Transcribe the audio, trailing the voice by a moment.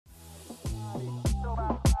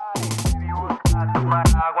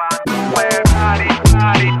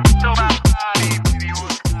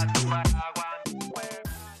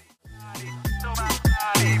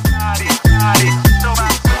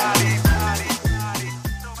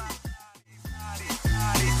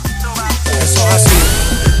Eso es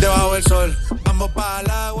así, debajo del sol, vamos para el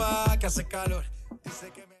agua que hace calor.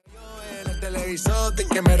 Dice que me vio en el televisor y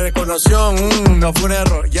que me reconoció, no fue un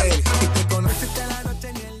error, yeah. Y te conociste la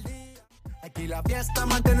noche ni el día, aquí la fiesta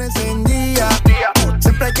mantiene encendida,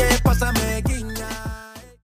 siempre que pasa me guía.